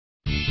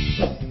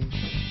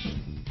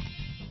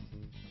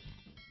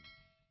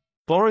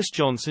Boris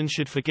Johnson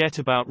should forget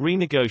about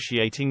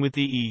renegotiating with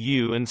the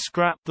EU and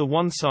scrap the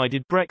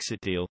one-sided Brexit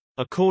deal,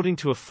 according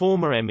to a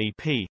former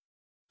MEP.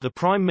 The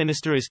Prime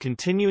Minister is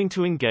continuing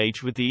to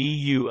engage with the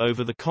EU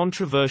over the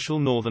controversial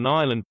Northern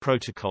Ireland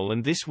Protocol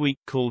and this week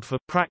called for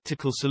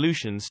practical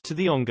solutions to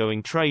the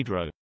ongoing trade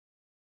row.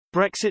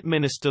 Brexit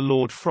Minister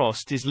Lord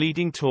Frost is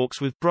leading talks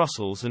with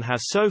Brussels and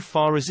has so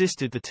far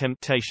resisted the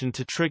temptation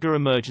to trigger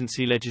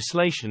emergency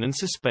legislation and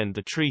suspend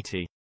the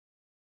treaty.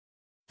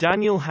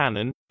 Daniel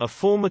Hannan, a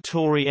former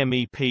Tory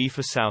MEP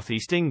for South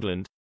East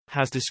England,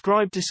 has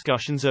described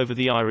discussions over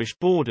the Irish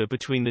border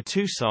between the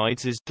two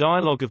sides as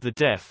dialogue of the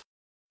deaf.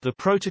 The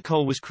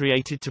protocol was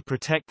created to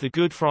protect the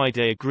Good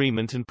Friday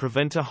Agreement and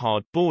prevent a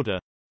hard border,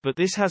 but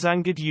this has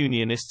angered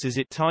unionists as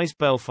it ties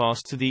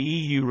Belfast to the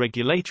EU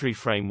regulatory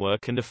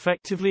framework and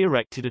effectively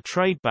erected a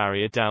trade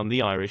barrier down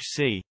the Irish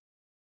Sea.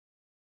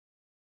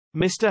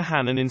 Mr.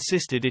 Hannan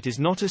insisted it is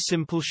not a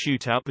simple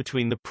shootout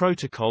between the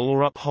protocol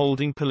or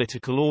upholding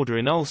political order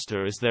in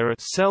Ulster as there are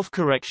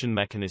self-correction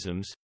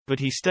mechanisms, but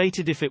he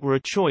stated if it were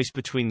a choice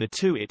between the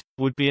two it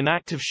would be an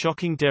act of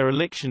shocking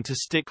dereliction to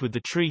stick with the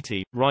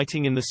treaty.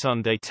 Writing in the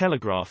Sunday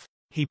Telegraph,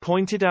 he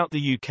pointed out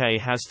the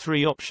UK has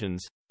three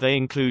options. They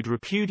include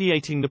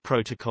repudiating the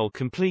protocol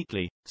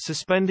completely,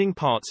 suspending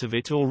parts of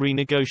it or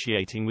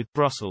renegotiating with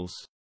Brussels.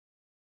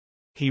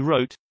 He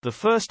wrote, "The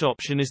first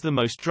option is the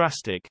most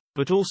drastic,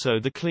 but also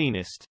the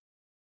cleanest.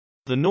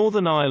 The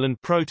Northern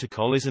Ireland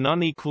Protocol is an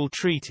unequal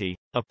treaty,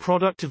 a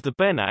product of the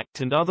Benn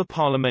Act and other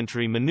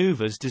parliamentary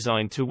manoeuvres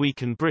designed to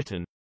weaken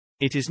Britain.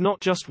 It is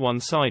not just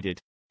one-sided.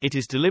 It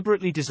is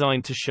deliberately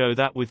designed to show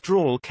that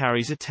withdrawal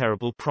carries a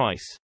terrible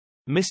price."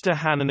 Mr.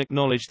 Hannan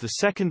acknowledged the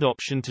second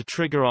option to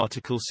trigger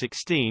Article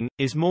 16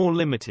 is more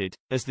limited,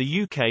 as the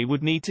UK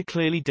would need to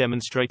clearly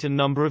demonstrate a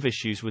number of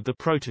issues with the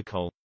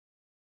protocol.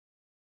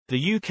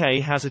 The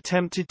UK has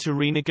attempted to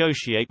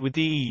renegotiate with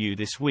the EU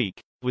this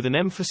week, with an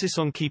emphasis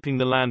on keeping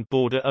the land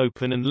border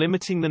open and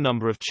limiting the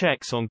number of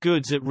checks on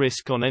goods at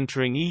risk on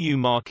entering EU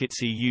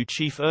markets. EU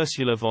Chief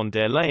Ursula von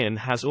der Leyen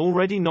has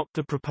already knocked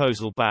the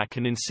proposal back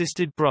and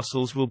insisted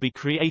Brussels will be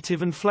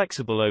creative and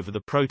flexible over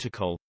the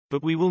protocol,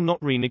 but we will not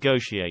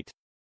renegotiate.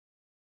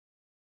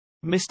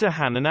 Mr.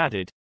 Hannan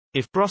added,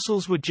 "If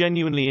Brussels were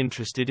genuinely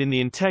interested in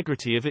the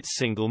integrity of its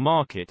single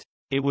market,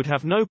 it would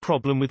have no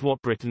problem with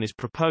what Britain is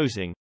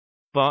proposing.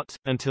 But,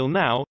 until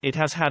now, it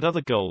has had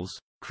other goals,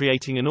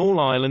 creating an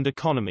all-Ireland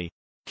economy,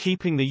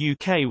 keeping the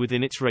UK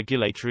within its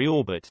regulatory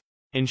orbit,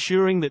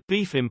 ensuring that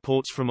beef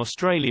imports from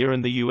Australia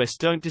and the US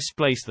don't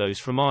displace those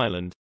from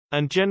Ireland,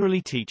 and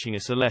generally teaching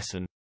us a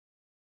lesson."